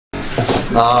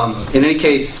In any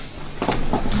case,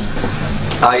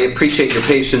 I appreciate your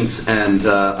patience, and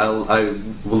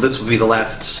this will be the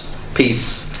last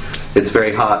piece. It's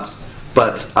very hot,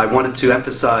 but I wanted to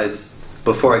emphasize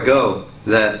before I go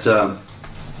that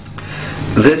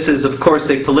this is, of course,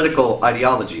 a political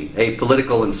ideology, a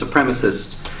political and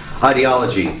supremacist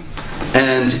ideology.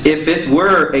 And if it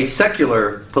were a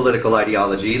secular political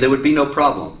ideology, there would be no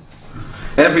problem.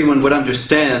 Everyone would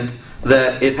understand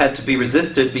that it had to be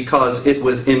resisted because it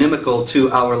was inimical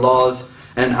to our laws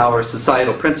and our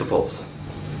societal principles.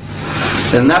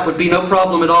 And that would be no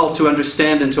problem at all to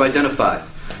understand and to identify.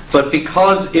 But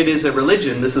because it is a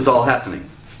religion, this is all happening.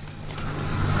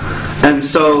 And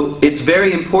so it's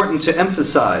very important to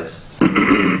emphasize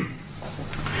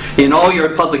in all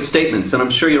your public statements, and I'm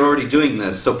sure you're already doing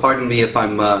this, so pardon me if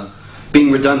I'm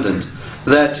being redundant,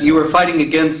 that you are fighting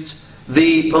against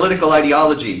the political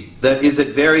ideology that is at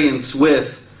variance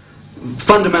with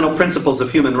fundamental principles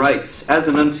of human rights as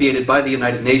enunciated by the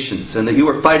United Nations, and that you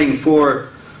are fighting for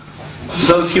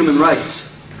those human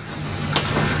rights,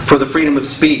 for the freedom of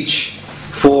speech,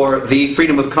 for the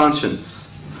freedom of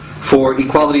conscience, for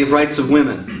equality of rights of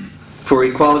women, for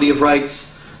equality of rights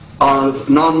of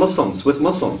non-Muslims with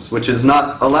Muslims, which is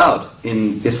not allowed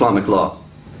in Islamic law.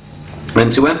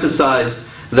 And to emphasize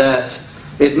that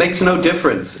it makes no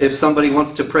difference if somebody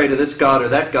wants to pray to this God or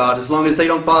that God, as long as they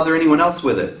don't bother anyone else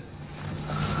with it.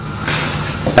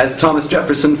 As Thomas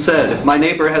Jefferson said, if my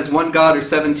neighbor has one God or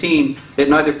 17, it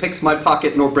neither picks my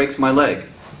pocket nor breaks my leg.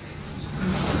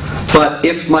 But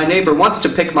if my neighbor wants to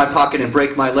pick my pocket and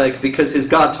break my leg because his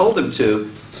God told him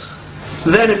to,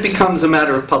 then it becomes a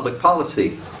matter of public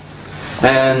policy.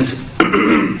 And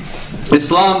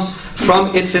Islam,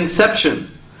 from its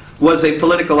inception, was a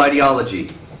political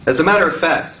ideology. As a matter of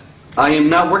fact, I am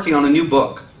now working on a new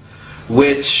book,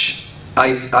 which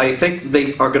I think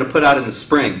they are going to put out in the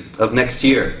spring of next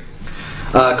year,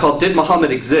 called Did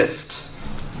Muhammad Exist?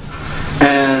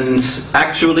 And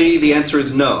actually, the answer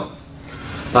is no.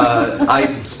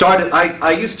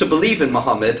 I used to believe in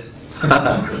Muhammad.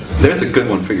 There's a good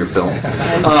one for your film.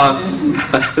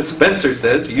 Spencer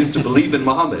says he used to believe in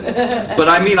Muhammad. But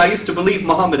I mean, I used to believe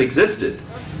Muhammad existed.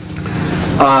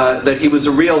 That he was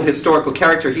a real historical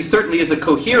character. He certainly is a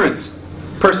coherent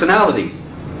personality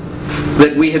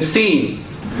that we have seen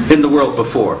in the world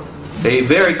before. A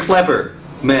very clever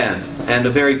man, and a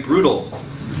very brutal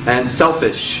and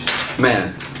selfish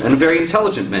man, and a very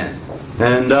intelligent man.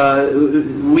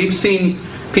 And we've seen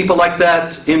people like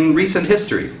that in recent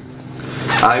history.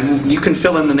 You can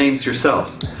fill in the names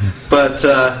yourself. But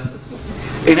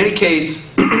in any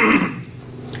case,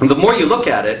 the more you look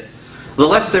at it, the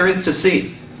less there is to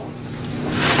see.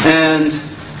 And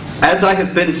as I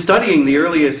have been studying the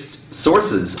earliest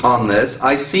sources on this,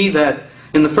 I see that,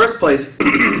 in the first place,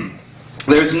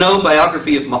 there's no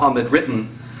biography of Muhammad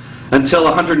written until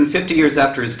 150 years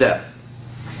after his death.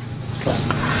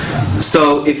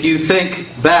 So if you think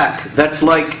back, that's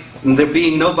like there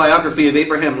being no biography of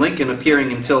Abraham Lincoln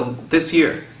appearing until this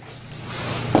year.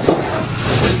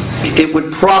 It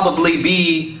would probably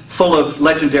be full of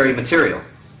legendary material.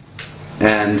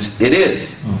 And it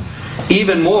is.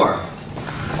 Even more,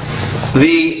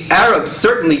 the Arabs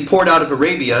certainly poured out of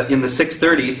Arabia in the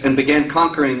 630s and began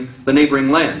conquering the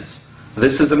neighboring lands.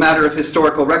 This is a matter of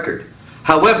historical record.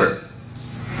 However,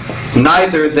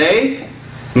 neither they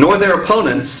nor their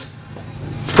opponents,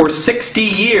 for 60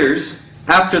 years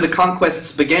after the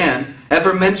conquests began,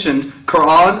 ever mentioned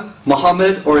Quran,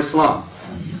 Muhammad, or Islam.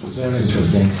 Very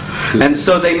interesting. And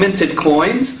so they minted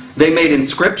coins, they made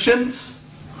inscriptions,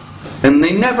 and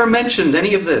they never mentioned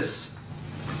any of this.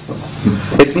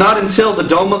 It's not until the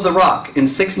Dome of the Rock in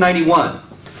 691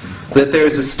 that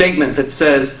there's a statement that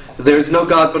says, there is no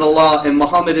God but Allah, and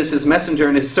Muhammad is his messenger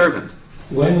and his servant.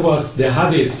 When was the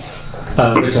hadith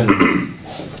written?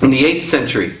 In the 8th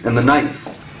century and the 9th.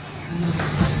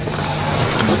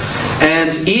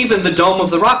 And even the Dome of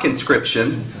the Rock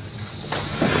inscription,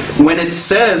 when it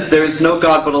says there is no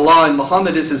God but Allah and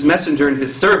Muhammad is his messenger and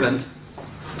his servant,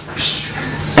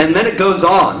 and then it goes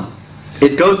on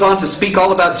to speak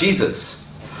all about Jesus.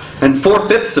 And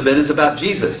 4/5 of it is about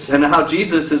Jesus, and how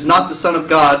Jesus is not the Son of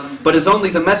God, but is only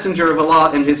the messenger of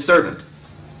Allah and his servant.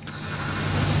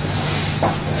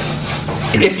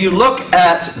 If you look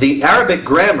at the Arabic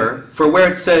grammar for where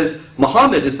it says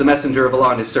Muhammad is the messenger of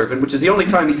Allah and his servant, which is the only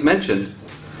time he's mentioned,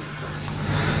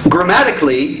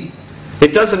 grammatically,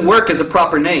 it doesn't work as a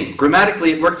proper name.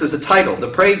 Grammatically, it works as a title, the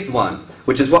praised one,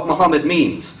 which is what Muhammad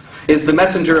means, is the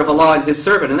messenger of Allah and his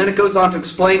servant. And then it goes on to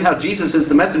explain how Jesus is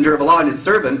the messenger of Allah and his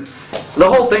servant. The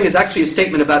whole thing is actually a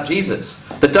statement about Jesus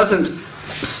that doesn't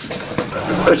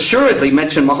assuredly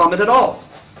mention Muhammad at all.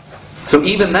 So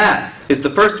even that is the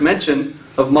first mention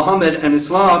of Muhammad and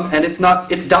Islam, and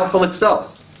it's doubtful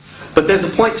itself. But there's a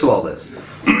point to all this.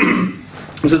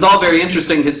 This is all very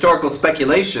interesting historical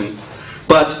speculation,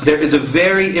 but there is a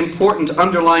very important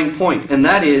underlying point, and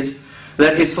that is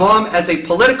that Islam as a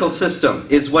political system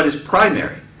is what is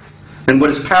primary and what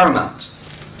is paramount.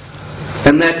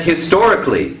 And that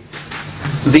historically,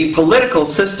 the political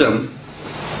system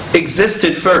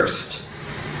existed first.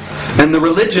 And the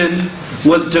religion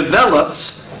was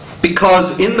developed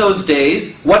because in those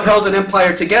days, what held an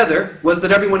empire together was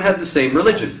that everyone had the same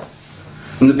religion.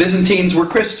 And the Byzantines were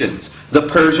Christians, the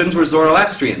Persians were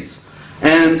Zoroastrians,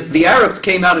 and the Arabs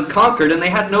came out and conquered, and they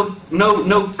had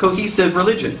no cohesive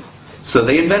religion. So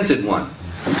they invented one.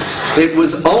 It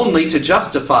was only to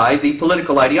justify the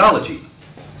political ideology.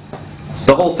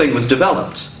 The whole thing was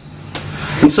developed.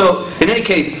 And so, in any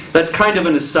case, that's kind of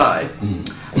an aside.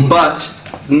 But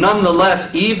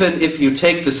nonetheless, even if you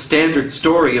take the standard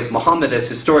story of Muhammad as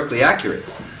historically accurate,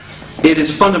 it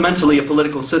is fundamentally a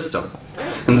political system.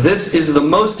 And this is the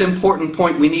most important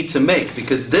point we need to make,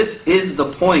 because this is the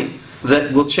point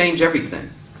that will change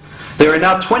everything. There are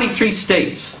now 23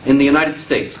 states in the United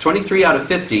States, 23 out of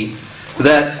 50,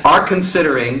 that are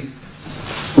considering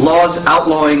laws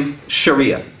outlawing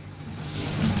Sharia.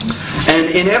 And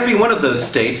in every one of those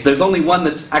states, there's only one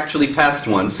that's actually passed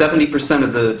one. 70%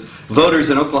 of the voters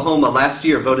in Oklahoma last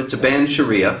year voted to ban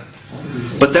Sharia.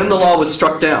 But then the law was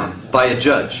struck down by a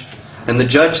judge. And the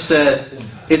judge said,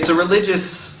 it's a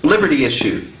religious liberty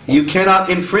issue. You cannot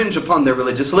infringe upon their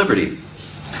religious liberty.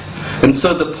 And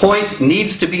so the point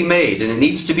needs to be made, and it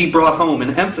needs to be brought home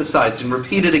and emphasized and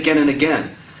repeated again and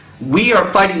again. We are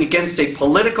fighting against a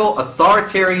political,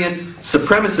 authoritarian,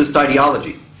 supremacist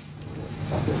ideology,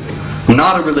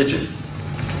 not a religion.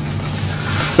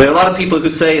 There are a lot of people who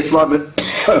say Islam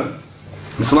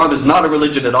is not a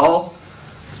religion at all.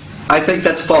 I think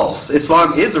that's false.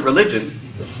 Islam is a religion.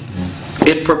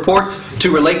 It purports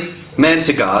to relate man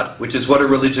to God, which is what a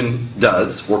religion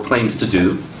does, or claims to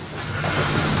do.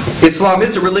 Islam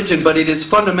is a religion, but it is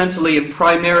fundamentally and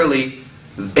primarily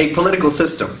a political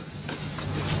system.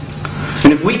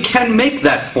 And if we can make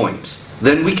that point,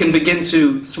 then we can begin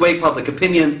to sway public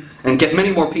opinion and get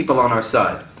many more people on our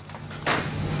side.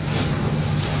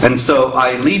 And so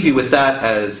I leave you with that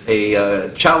as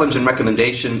a challenge and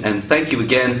recommendation, and thank you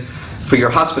again for your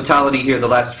hospitality here the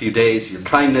last few days, your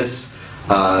kindness.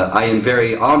 I am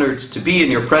very honored to be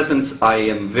in your presence. I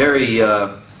am very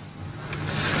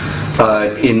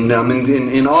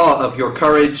in awe of your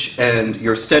courage and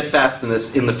your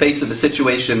steadfastness in the face of a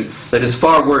situation that is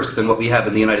far worse than what we have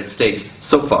in the United States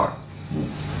so far.